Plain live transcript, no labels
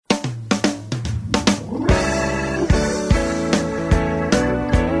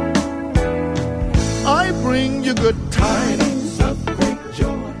good tidings of great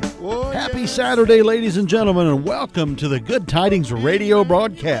joy. Oh, Happy Saturday, ladies and gentlemen, and welcome to the Good Tidings radio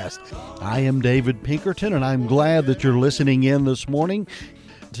broadcast. I am David Pinkerton, and I'm glad that you're listening in this morning.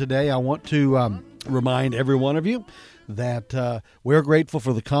 Today, I want to remind every one of you that we're grateful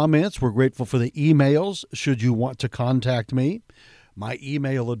for the comments. We're grateful for the emails, should you want to contact me. My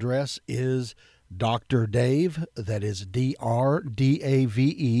email address is Dr. Dave, that is DRDAVE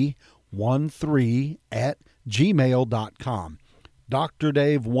 13 at gmail.com.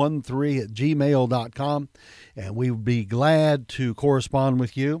 drdave13 at gmail.com, and we would be glad to correspond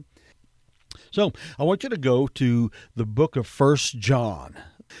with you. So I want you to go to the book of 1 John,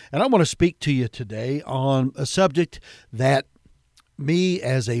 and I want to speak to you today on a subject that me,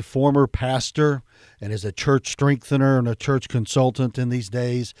 as a former pastor and as a church strengthener and a church consultant in these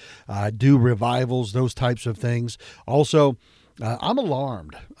days, do revivals, those types of things. Also, I'm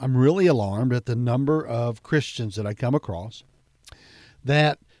alarmed. I'm really alarmed at the number of Christians that I come across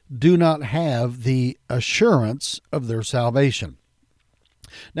that do not have the assurance of their salvation.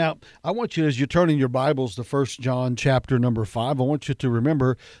 Now, I want you, as you turn in your Bibles to 1 John chapter number 5, I want you to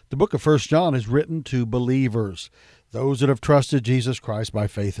remember the book of 1 John is written to believers, those that have trusted Jesus Christ by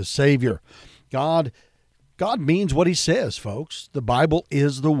faith as Savior. God means what he says, folks. The Bible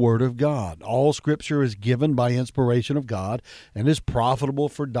is the Word of God. All Scripture is given by inspiration of God and is profitable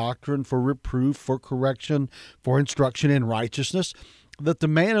for doctrine, for reproof, for correction, for instruction in righteousness, that the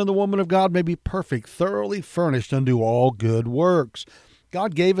man and the woman of God may be perfect, thoroughly furnished unto all good works.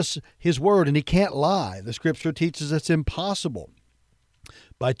 God gave us his Word, and he can't lie. The Scripture teaches it's impossible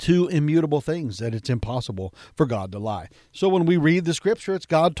by two immutable things, that it's impossible for God to lie. So when we read the Scripture, it's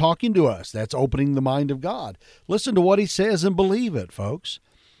God talking to us. That's opening the mind of God. Listen to what he says and believe it, folks.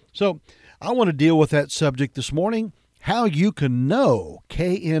 So I want to deal with that subject this morning, how you can know,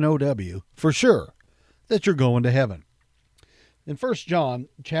 K-N-O-W, for sure, that you're going to heaven. In 1 John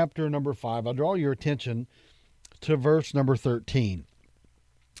chapter number 5, I'll draw your attention to verse number 13.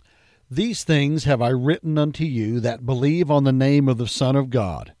 These things have I written unto you that believe on the name of the Son of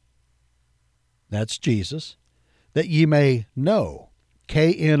God, that's Jesus, that ye may know,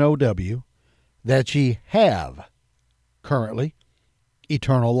 K-N-O-W, that ye have currently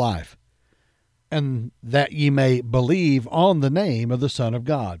eternal life, and that ye may believe on the name of the Son of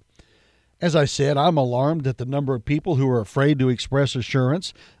God. As I said, I'm alarmed at the number of people who are afraid to express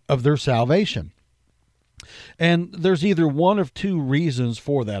assurance of their salvation. And there's either one of two reasons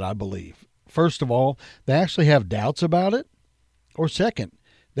for that, I believe. First of all, they actually have doubts about it. Or second,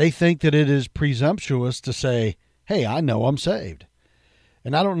 they think that it is presumptuous to say, hey, I know I'm saved.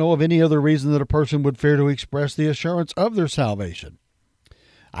 And I don't know of any other reason that a person would fear to express the assurance of their salvation.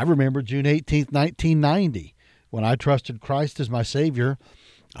 I remember June 18th, 1990, when I trusted Christ as my Savior.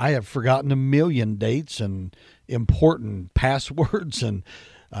 I have forgotten a million dates and important passwords and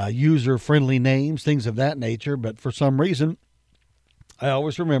user-friendly names, things of that nature. But for some reason, I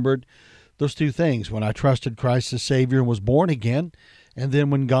always remembered those two things: when I trusted Christ as Savior and was born again, and then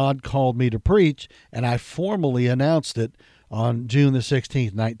when God called me to preach, and I formally announced it on June the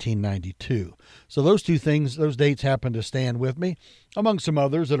 16th, 1992. So those two things, those dates happen to stand with me, among some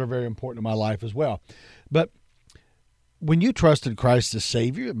others that are very important in my life as well. But when you trusted Christ as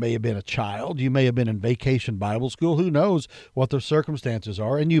Savior, it may have been a child, you may have been in vacation Bible school, who knows what the circumstances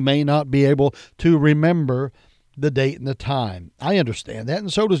are, and you may not be able to remember the date and the time. I understand that,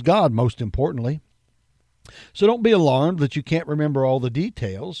 and so does God, most importantly. So don't be alarmed that you can't remember all the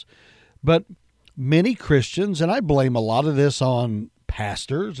details, but many Christians, and I blame a lot of this on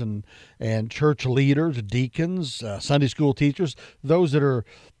pastors and church leaders, deacons, Sunday school teachers, those that are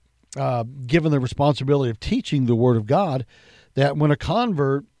given the responsibility of teaching the Word of God, that when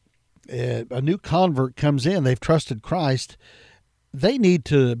a new convert comes in, they've trusted Christ, they need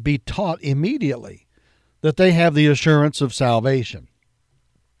to be taught immediately that they have the assurance of salvation.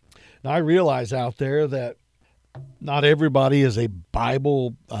 Now, I realize out there that not everybody is a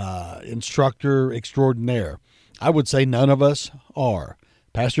Bible instructor extraordinaire. I would say none of us are.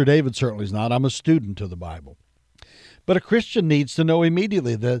 Pastor David certainly is not. I'm a student of the Bible. But a Christian needs to know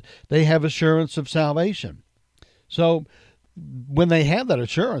immediately that they have assurance of salvation. So when they have that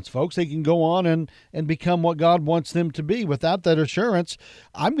assurance, folks, they can go on and become what God wants them to be. Without that assurance,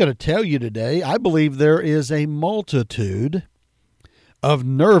 I'm going to tell you today, I believe there is a multitude of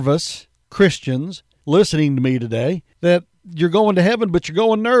nervous Christians listening to me today, that you're going to heaven, but you're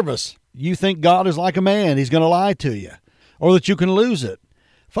going nervous. You think God is like a man. He's going to lie to you, or that you can lose it.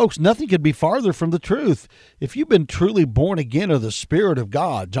 Folks, nothing could be farther from the truth. If you've been truly born again of the Spirit of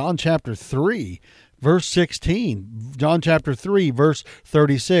God, John chapter 3 verse 16, John chapter 3, verse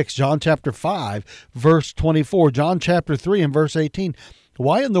 36, John chapter 5, verse 24, John chapter 3 and verse 18.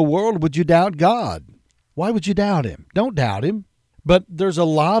 Why in the world would you doubt God? Why would you doubt him? Don't doubt him. But there's a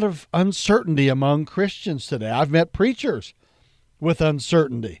lot of uncertainty among Christians today. I've met preachers with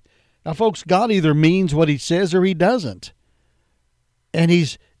uncertainty. Now, folks, God either means what he says or he doesn't. And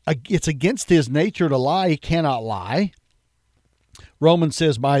it's against his nature to lie. He cannot lie. Romans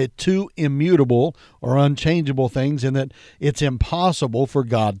says by two immutable or unchangeable things, and that it's impossible for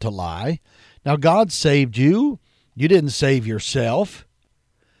God to lie. Now, God saved you. You didn't save yourself.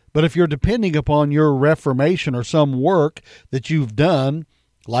 But if you're depending upon your reformation or some work that you've done,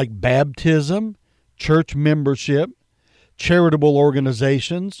 like baptism, church membership, charitable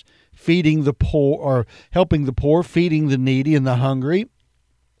organizations, feeding the poor or helping the poor, feeding the needy and the hungry,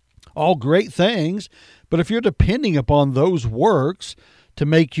 all great things. But if you're depending upon those works to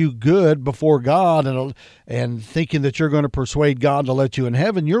make you good before God and thinking that you're going to persuade God to let you in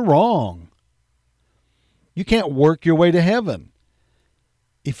heaven, you're wrong. You can't work your way to heaven.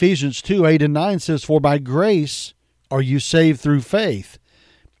 Ephesians 2, 8 and 9 says, "For by grace are you saved through faith,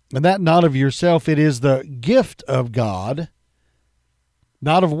 and that not of yourself, it is the gift of God,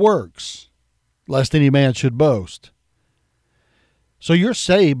 not of works, lest any man should boast." So you're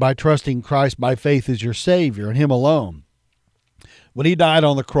saved by trusting Christ by faith as your Savior and him alone. When he died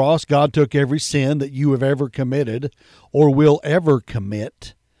on the cross, God took every sin that you have ever committed or will ever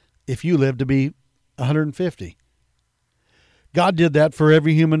commit if you live to be 150. God did that for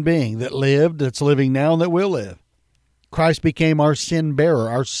every human being that lived, that's living now, and that will live. Christ became our sin bearer,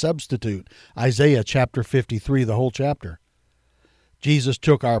 our substitute. Isaiah chapter 53, the whole chapter. Jesus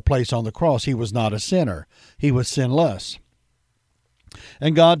took our place on the cross. He was not a sinner. He was sinless.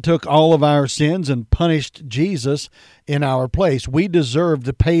 And God took all of our sins and punished Jesus in our place. We deserve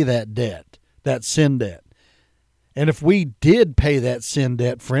to pay that debt, that sin debt. And if we did pay that sin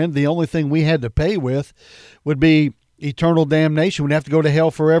debt, friend, the only thing we had to pay with would be eternal damnation. We'd have to go to hell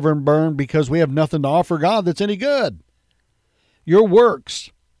forever and burn because we have nothing to offer God that's any good. Your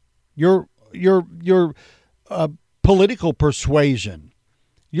works, your political persuasion,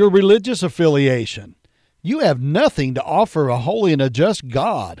 your religious affiliation, you have nothing to offer a holy and a just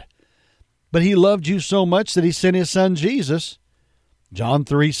God. But he loved you so much that he sent his son Jesus. John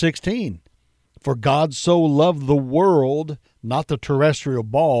 3:16. For God so loved the world, not the terrestrial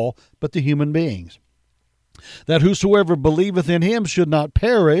ball, but the human beings, that whosoever believeth in him should not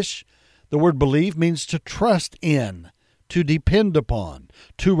perish. The word believe means to trust in, to depend upon,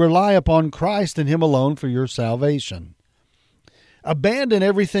 to rely upon Christ and him alone for your salvation. Abandon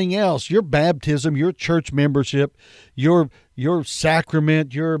everything else, your baptism, your church membership, your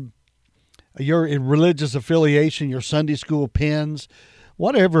sacrament, your religious affiliation, your Sunday school pins,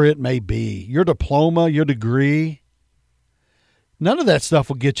 whatever it may be, your diploma, your degree. None of that stuff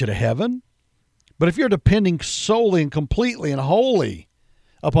will get you to heaven. But if you're depending solely and completely and wholly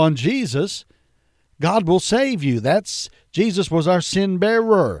upon Jesus, God will save you. Jesus was our sin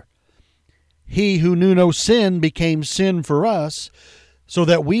bearer. He who knew no sin became sin for us, so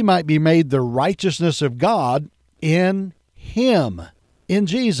that we might be made the righteousness of God in him, in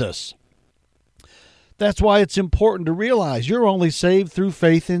Jesus. That's why it's important to realize you're only saved through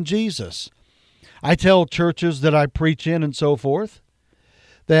faith in Jesus. I tell churches that I preach in and so forth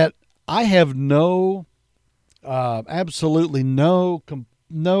that I have absolutely no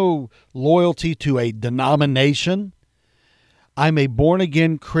loyalty to a denomination. I'm a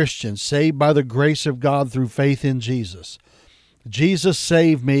born-again Christian, saved by the grace of God through faith in Jesus. Jesus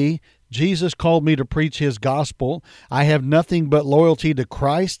saved me. Jesus called me to preach his gospel. I have nothing but loyalty to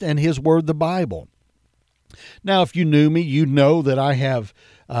Christ and his word, the Bible. Now, if you knew me, you know that I have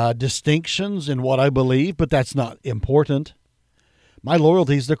distinctions in what I believe, but that's not important. My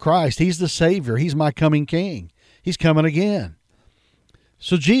loyalty is to Christ. He's the Savior. He's my coming King. He's coming again.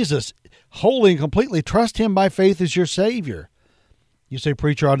 So Jesus, wholly and completely trust him by faith as your Savior. You say,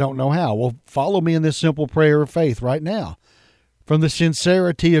 preacher, I don't know how. Well, follow me in this simple prayer of faith right now. From the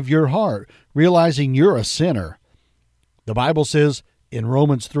sincerity of your heart, realizing you're a sinner. The Bible says in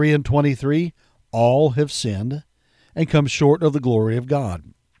Romans 3 and 23, all have sinned and come short of the glory of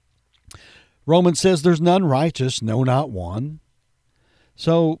God. Romans says there's none righteous, no, not one.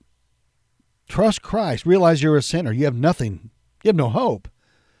 So trust Christ. Realize you're a sinner. You have nothing. You have no hope.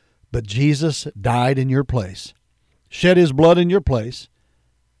 But Jesus died in your place, shed his blood in your place.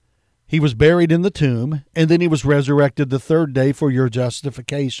 He was buried in the tomb, and then he was resurrected the third day for your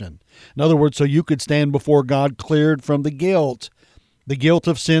justification. In other words, so you could stand before God cleared from the guilt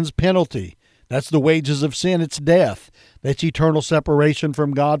of sin's penalty, That's the wages of sin. It's death. That's eternal separation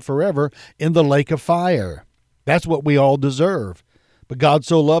from God forever in the lake of fire. That's what we all deserve. But God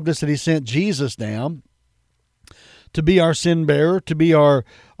so loved us that he sent Jesus down to be our sin bearer, to be our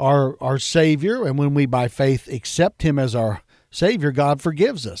Savior. And when we by faith accept him as our Savior, God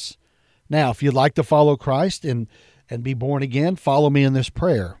forgives us. Now, if you'd like to follow Christ and be born again, follow me in this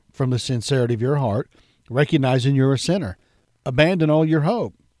prayer from the sincerity of your heart, recognizing you're a sinner. Abandon all your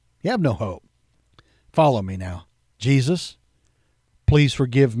hope. You have no hope. Follow me now. Jesus, please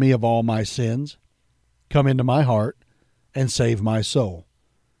forgive me of all my sins. Come into my heart and save my soul.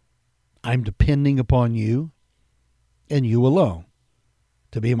 I'm depending upon you and you alone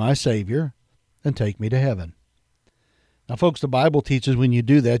to be my Savior and take me to heaven. Now, folks, the Bible teaches when you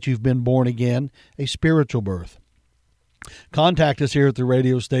do that, you've been born again, a spiritual birth. Contact us here at the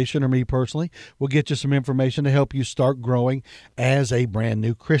radio station or me personally. We'll get you some information to help you start growing as a brand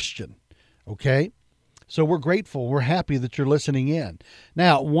new Christian. Okay? So we're grateful. We're happy that you're listening in.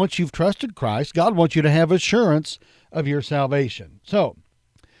 Now, once you've trusted Christ, God wants you to have assurance of your salvation. So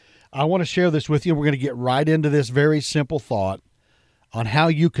I want to share this with you. We're going to get right into this very simple thought on how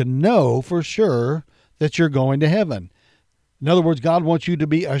you can know for sure that you're going to heaven. In other words, God wants you to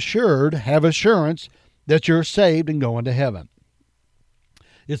be assured, have assurance that you're saved and going to heaven.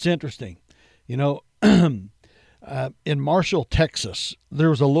 It's interesting. You know, in Marshall, Texas,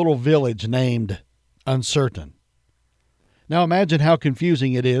 there was a little village named Uncertain. Now imagine how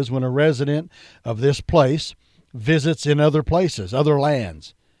confusing it is when a resident of this place visits in other places, other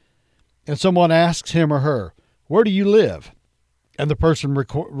lands, and someone asks him or her, "Where do you live?" And the person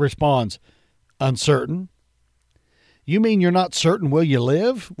responds, "Uncertain." "You mean you're not certain where you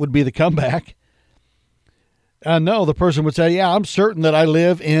live?" would be the comeback. No, the person would say, "Yeah, I'm certain that I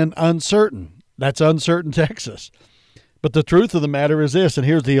live in Uncertain." That's Uncertain, Texas. But the truth of the matter is this, and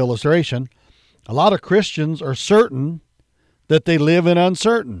here's the illustration. A lot of Christians are certain that they live in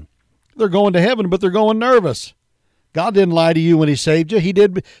Uncertain. They're going to heaven, but they're going nervous. God didn't lie to you when he saved you. He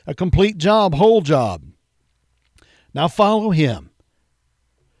did a complete job, whole job. Now follow him.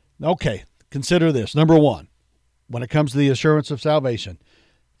 Okay, consider this. Number one, when it comes to the assurance of salvation,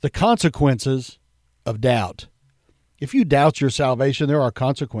 the consequences of doubt. If you doubt your salvation, there are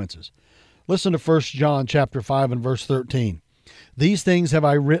consequences. Listen to 1 John chapter 5 and verse 13. "These things have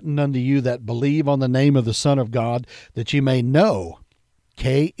I written unto you that believe on the name of the Son of God, that ye may know,"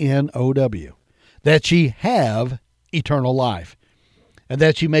 K-N-O-W, "that ye have eternal life, and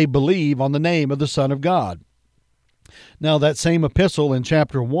that ye may believe on the name of the Son of God." Now that same epistle in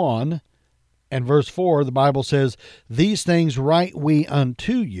chapter 1 and verse 4, the Bible says, "These things write we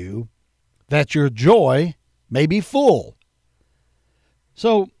unto you, that your joy may be full."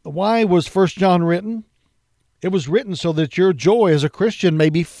 So why was 1 John written? It was written so that your joy as a Christian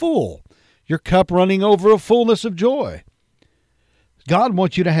may be full, your cup running over of fullness of joy. God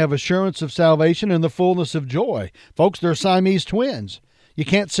wants you to have assurance of salvation and the fullness of joy. Folks, they're Siamese twins. You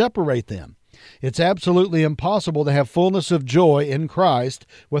can't separate them. It's absolutely impossible to have fullness of joy in Christ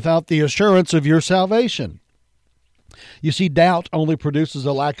without the assurance of your salvation. You see, doubt only produces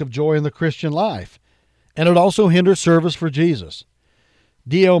a lack of joy in the Christian life, and it also hinders service for Jesus.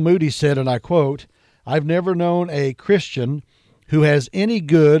 D.L. Moody said, and I quote, "I've never known a Christian who has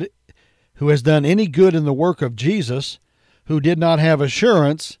done any good in the work of Jesus who did not have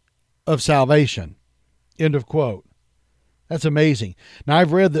assurance of salvation." End of quote. That's amazing. Now,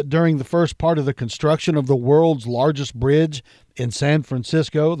 I've read that during the first part of the construction of the world's largest bridge in San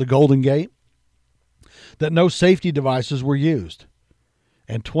Francisco, the Golden Gate, that no safety devices were used,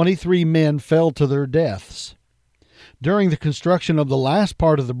 and 23 men fell to their deaths. During the construction of the last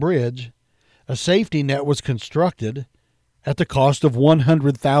part of the bridge, a safety net was constructed at the cost of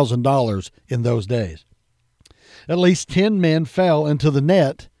 $100,000 in those days. At least 10 men fell into the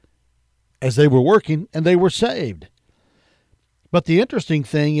net as they were working, and they were saved. But the interesting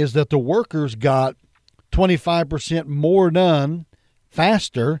thing is that the workers got 25% more done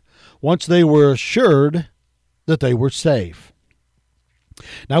faster once they were assured that they were safe.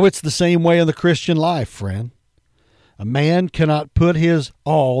 Now, it's the same way in the Christian life, friend. A man cannot put his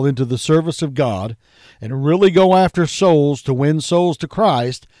all into the service of God and really go after souls to win souls to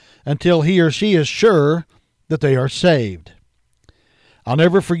Christ until he or she is sure that they are saved. I'll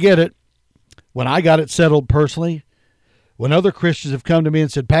never forget it. When I got it settled personally, when other Christians have come to me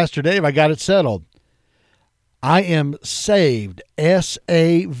and said, "Pastor Dave, I got it settled. I am saved,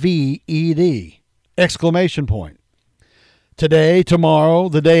 S-A-V-E-D, exclamation point. Today, tomorrow,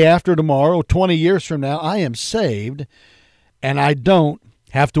 the day after tomorrow, 20 years from now, I am saved, and I don't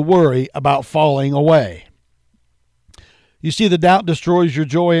have to worry about falling away." You see, the doubt destroys your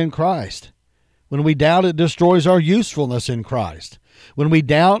joy in Christ. When we doubt, it destroys our usefulness in Christ. When we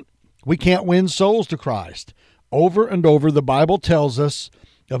doubt, we can't win souls to Christ. Over and over, the Bible tells us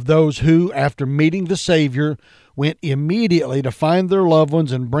of those who, after meeting the Savior, went immediately to find their loved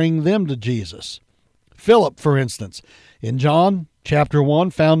ones and bring them to Jesus. Philip, for instance, in John chapter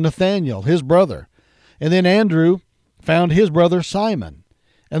 1, found Nathanael, his brother. And then Andrew found his brother Simon.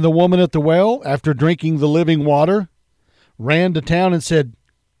 And the woman at the well, after drinking the living water, ran to town and said,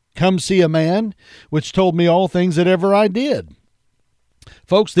 "Come see a man which told me all things that ever I did."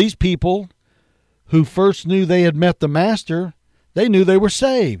 Folks, these people who first knew they had met the Master, they knew they were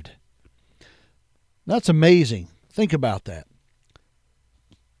saved. That's amazing. Think about that.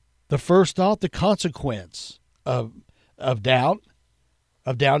 The first thought, the consequence of doubt,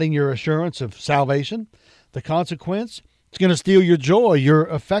 of doubting your assurance of salvation. The consequence, it's going to steal your joy, your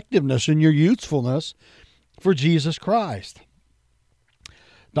effectiveness, and your usefulness for Jesus Christ.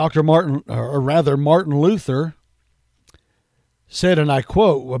 Martin Luther said, and I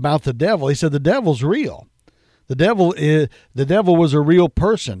quote about the devil, he said, "The devil's real. The devil was a real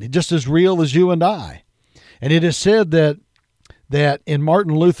person, just as real as you and I." And it is said that in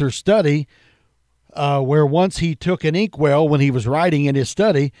Martin Luther's study, where once he took an inkwell when he was writing in his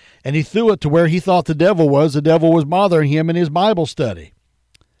study, and he threw it to where he thought the devil was bothering him in his Bible study.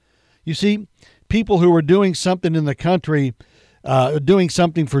 You see, people who are doing something in the country, doing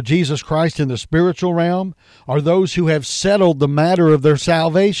something for Jesus Christ in the spiritual realm, are those who have settled the matter of their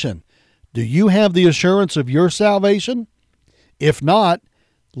salvation. Do you have the assurance of your salvation? If not,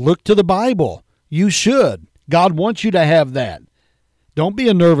 look to the Bible. You should. God wants you to have that. Don't be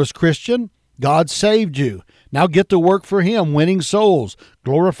a nervous Christian. God saved you. Now get to work for Him, winning souls,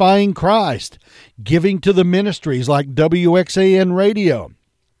 glorifying Christ, giving to the ministries like WXAN Radio,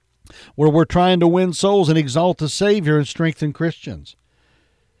 where we're trying to win souls and exalt the Savior and strengthen Christians.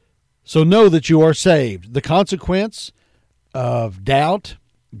 So know that you are saved. The consequence of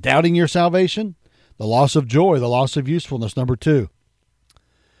doubting your salvation, the loss of joy, the loss of usefulness. Number 2,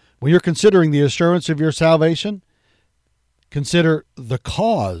 when you're considering the assurance of your salvation, consider the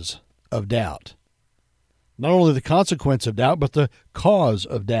cause of doubt. Not only the consequence of doubt, but the cause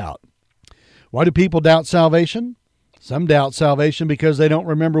of doubt. Why do people doubt salvation? Some doubt salvation because they don't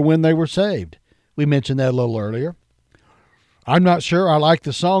remember when they were saved. We mentioned that a little earlier. I'm not sure I like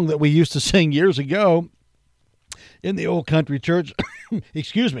the song that we used to sing years ago in the old country church.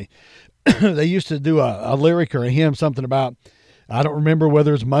 Excuse me. They used to do a lyric or a hymn, something about, I don't remember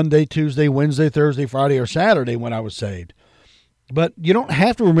whether it's Monday, Tuesday, Wednesday, Thursday, Friday, or Saturday when I was saved. But you don't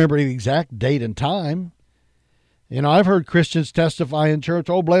have to remember the exact date and time. You know, I've heard Christians testify in church,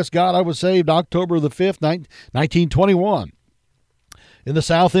 "Oh, bless God, I was saved October the 5th, 1921, in the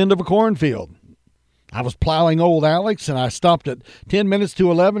south end of a cornfield. I was plowing old Alex, and I stopped at 10 minutes to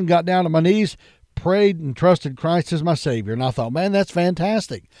 11, got down on my knees, prayed, and trusted Christ as my Savior." And I thought, man, that's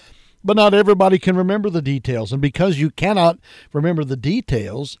fantastic. But not everybody can remember the details. And because you cannot remember the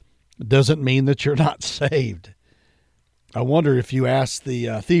details, doesn't mean that you're not saved. I wonder if you asked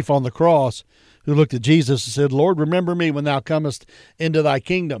the thief on the cross who looked at Jesus and said, "Lord, remember me when thou comest into thy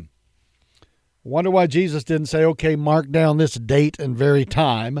kingdom." Wonder why Jesus didn't say, "Okay, mark down this date and very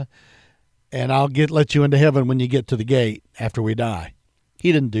time, and I'll let you into heaven when you get to the gate after we die."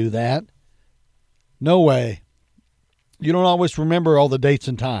 He didn't do that. No way. You don't always remember all the dates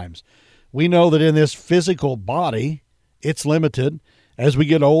and times. We know that in this physical body, it's limited. As we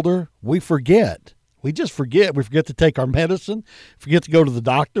get older, we forget. We just forget. We forget to take our medicine, forget to go to the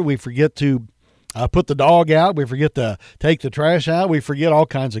doctor. We forget to put the dog out. We forget to take the trash out. We forget all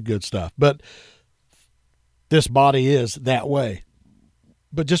kinds of good stuff. But this body is that way.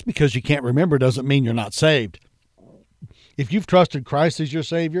 But just because you can't remember doesn't mean you're not saved. If you've trusted Christ as your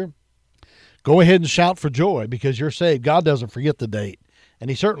Savior, go ahead and shout for joy because you're saved. God doesn't forget the date,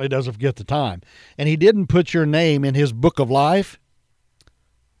 and He certainly doesn't forget the time. And He didn't put your name in His book of life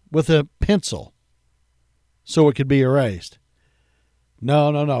with a pencil so it could be erased.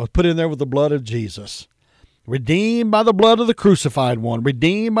 No. Put in there with the blood of Jesus. Redeemed by the blood of the crucified one.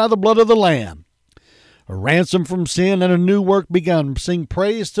 Redeemed by the blood of the Lamb. A ransom from sin and a new work begun. Sing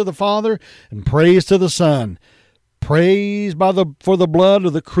praise to the Father and praise to the Son. Praise for the blood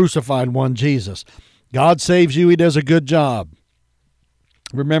of the crucified one, Jesus. God saves you. He does a good job.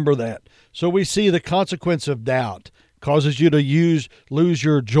 Remember that. So we see the consequence of doubt causes you to lose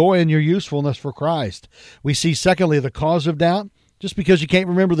your joy and your usefulness for Christ. We see, secondly, the cause of doubt. Just because you can't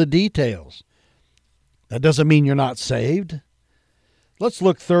remember the details, that doesn't mean you're not saved. Let's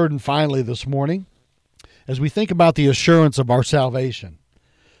look third and finally this morning, as we think about the assurance of our salvation.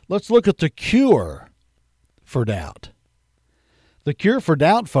 Let's look at the cure for doubt. The cure for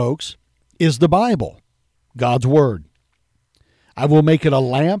doubt, folks, is the Bible, God's Word. I will make it a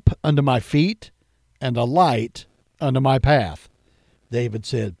lamp unto my feet and a light unto my path, David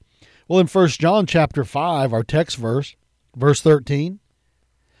said. Well, in 1 John chapter 5, our text verse 13,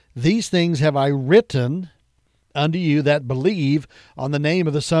 these things have I written unto you that believe on the name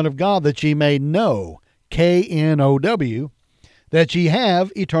of the Son of God, that ye may know, K-N-O-W, that ye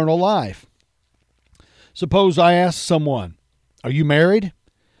have eternal life. Suppose I ask someone, are you married?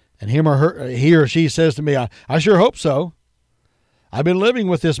 And he or she says to me, I sure hope so. I've been living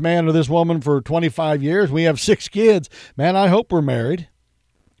with this man or this woman for 25 years. We have 6 kids. Man, I hope we're married.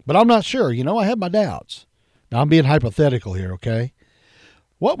 But I'm not sure. I have my doubts. Now, I'm being hypothetical here, okay?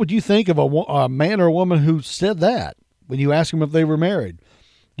 What would you think of a man or a woman who said that when you ask them if they were married?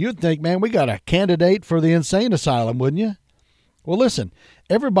 You'd think, man, we got a candidate for the insane asylum, wouldn't you? Well, listen,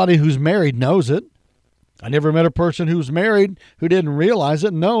 everybody who's married knows it. I never met a person who's married who didn't realize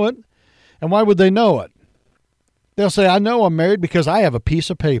it and know it. And why would they know it? They'll say, I know I'm married because I have a piece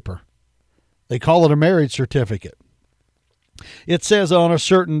of paper. They call it a marriage certificate. It says on a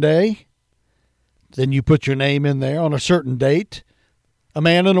certain day, then you put your name in there, on a certain date, a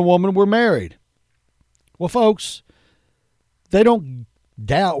man and a woman were married. Well, folks, they don't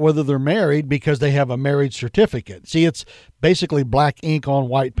doubt whether they're married because they have a marriage certificate. See, it's basically black ink on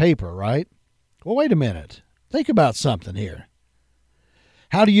white paper, right? Well, wait a minute. Think about something here.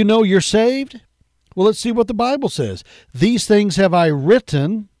 How do you know you're saved? Well, let's see what the Bible says. These things have I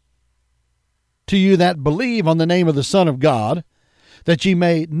written to you that believe on the name of the Son of God, that ye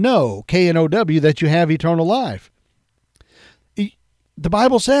may know, K-N-O-W, that you have eternal life. The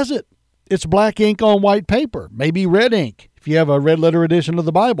Bible says it. It's black ink on white paper, maybe red ink, if you have a red letter edition of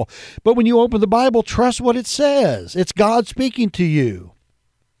the Bible. But when you open the Bible, trust what it says. It's God speaking to you.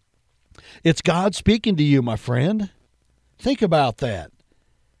 It's God speaking to you, my friend. Think about that.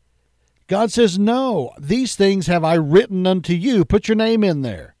 God says, no, these things have I written unto you. Put your name in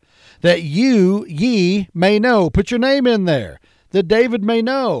there. That ye may know. Put your name in there. That David may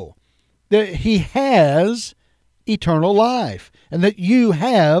know that he has eternal life and that you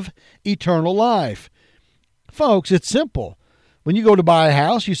have eternal life. Folks, it's simple. When you go to buy a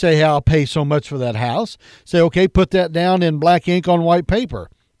house, you say, hey, I'll pay so much for that house. Say, okay, put that down in black ink on white paper.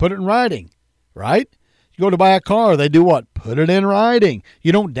 Put it in writing, right? You go to buy a car, they do what? Put it in writing.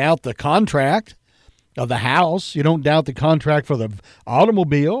 You don't doubt the contract of the house. You don't doubt the contract for the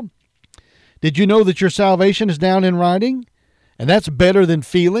automobile. Did you know that your salvation is down in writing? And that's better than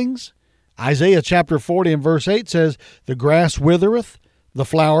feelings. Isaiah chapter 40 and verse 8 says, the grass withereth, the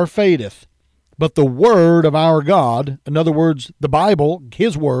flower fadeth, but the word of our God, in other words, the Bible,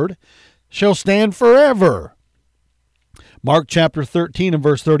 his word, shall stand forever. Mark chapter 13 and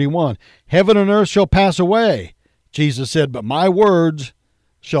verse 31, heaven and earth shall pass away. Jesus said, but my words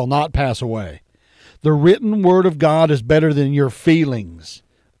shall not pass away. The written word of God is better than your feelings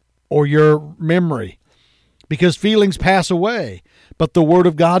or your memory, because feelings pass away, but the word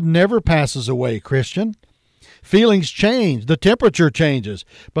of God never passes away, Christian. Feelings change, the temperature changes,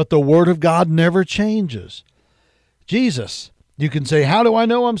 but the word of God never changes. Jesus, you can say, how do I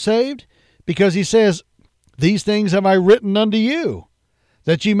know I'm saved? Because he says, these things have I written unto you,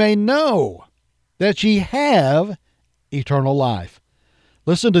 that ye may know that ye have eternal life.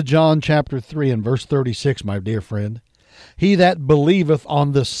 Listen to John chapter 3 and verse 36, my dear friend. He that believeth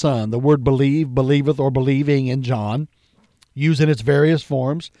on the Son, the word believe, believeth, or believing in John, used in its various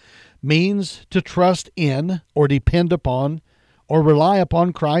forms, means to trust in or depend upon or rely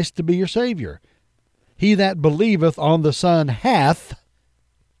upon Christ to be your Savior. He that believeth on the Son hath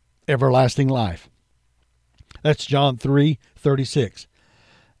everlasting life. That's John 3:36.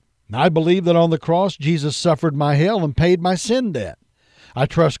 I believe that on the cross Jesus suffered my hell and paid my sin debt. I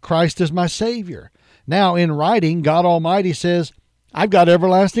trust Christ as my Savior. Now, in writing, God Almighty says, I've got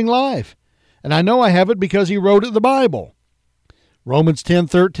everlasting life. And I know I have it because he wrote it in the Bible. Romans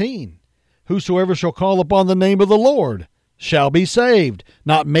 10:13. Whosoever shall call upon the name of the Lord shall be saved.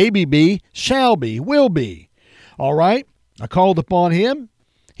 Not maybe be, shall be, will be. All right? I called upon him.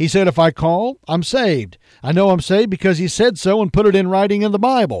 He said, if I call, I'm saved. I know I'm saved because he said so and put it in writing in the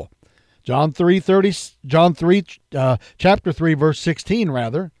Bible. Chapter 3, verse 16,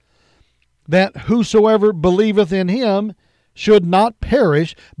 rather. That whosoever believeth in him should not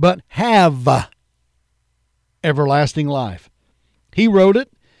perish, but have everlasting life. He wrote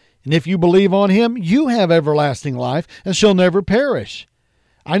it, and if you believe on him, you have everlasting life and shall never perish.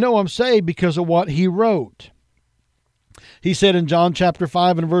 I know I'm saved because of what he wrote. He said in John chapter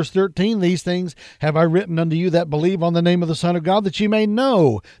 5 and verse 13, these things have I written unto you that believe on the name of the Son of God, that ye may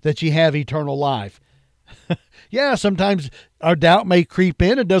know that ye have eternal life. Yeah, sometimes Our doubt may creep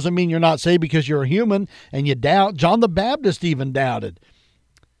in. It doesn't mean you're not saved because you're a human and you doubt. John the Baptist even doubted.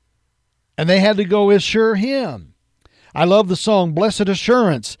 And they had to go assure him. I love the song, Blessed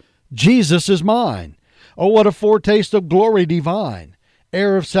Assurance, Jesus is mine. Oh, what a foretaste of glory divine.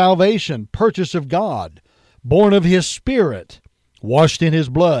 Heir of salvation, purchase of God, born of his Spirit, washed in his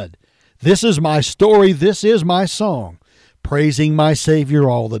blood. This is my story, this is my song, praising my Savior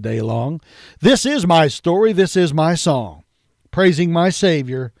all the day long. This is my story, this is my song, praising my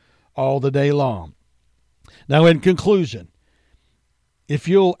Savior all the day long. Now, in conclusion, if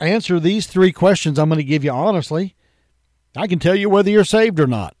you'll answer these three questions I'm going to give you honestly, I can tell you whether you're saved or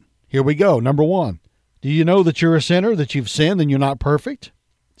not. Here we go. Number one, do you know that you're a sinner, that you've sinned and you're not perfect?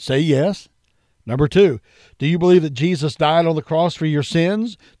 Say yes. Number two, do you believe that Jesus died on the cross for your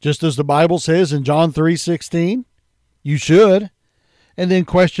sins, just as the Bible says in John 3:16? You should. And then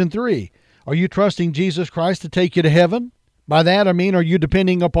question three, are you trusting Jesus Christ to take you to heaven? By that I mean, are you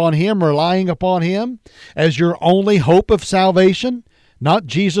depending upon him, relying upon him as your only hope of salvation? Not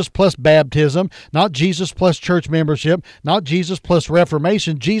Jesus plus baptism, not Jesus plus church membership, not Jesus plus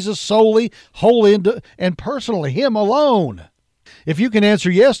reformation, Jesus solely, wholly, and personally, him alone. If you can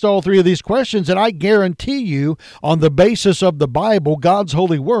answer yes to all three of these questions, then I guarantee you, on the basis of the Bible, God's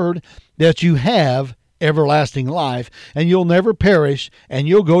holy word, that you have everlasting life, and you'll never perish, and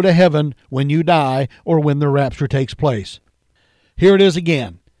you'll go to heaven when you die or when the rapture takes place. Here it is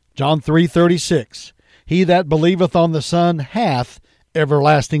again, John 3:36. He that believeth on the Son hath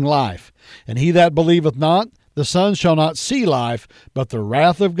everlasting life, and he that believeth not, the Son shall not see life, but the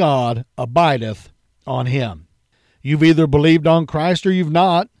wrath of God abideth on him. You've either believed on Christ or you've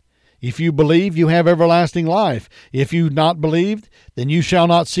not. If you believe, you have everlasting life. If you've not believed, then you shall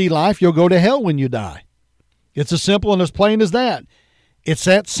not see life. You'll go to hell when you die. It's as simple and as plain as that. It's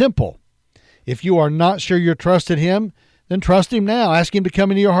that simple. If you are not sure you're trusted him, then trust him now. Ask him to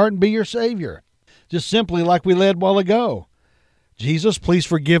come into your heart and be your Savior. Just simply like we led a while ago. Jesus, please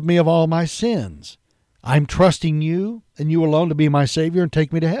forgive me of all my sins. I'm trusting you and you alone to be my Savior and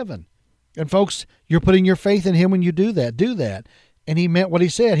take me to heaven. And folks, you're putting your faith in him when you do that. Do that. And he meant what he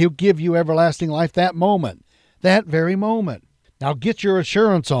said. He'll give you everlasting life that moment, that very moment. Now get your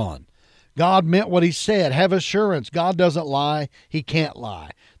assurance on. God meant what he said. Have assurance. God doesn't lie. He can't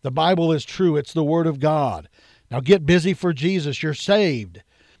lie. The Bible is true. It's the Word of God. Now get busy for Jesus. You're saved.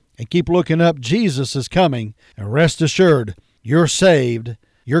 And keep looking up. Jesus is coming. And rest assured, you're saved.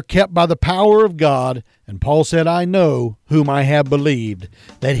 You're kept by the power of God. And Paul said, I know whom I have believed,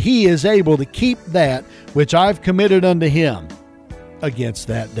 that he is able to keep that which I've committed unto him against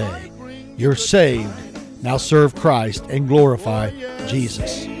that day. You're saved. Now serve Christ and glorify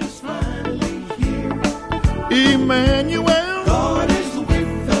Jesus. Emmanuel, God is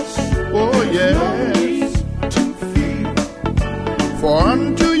with us. Oh, yes. For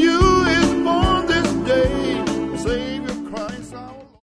unto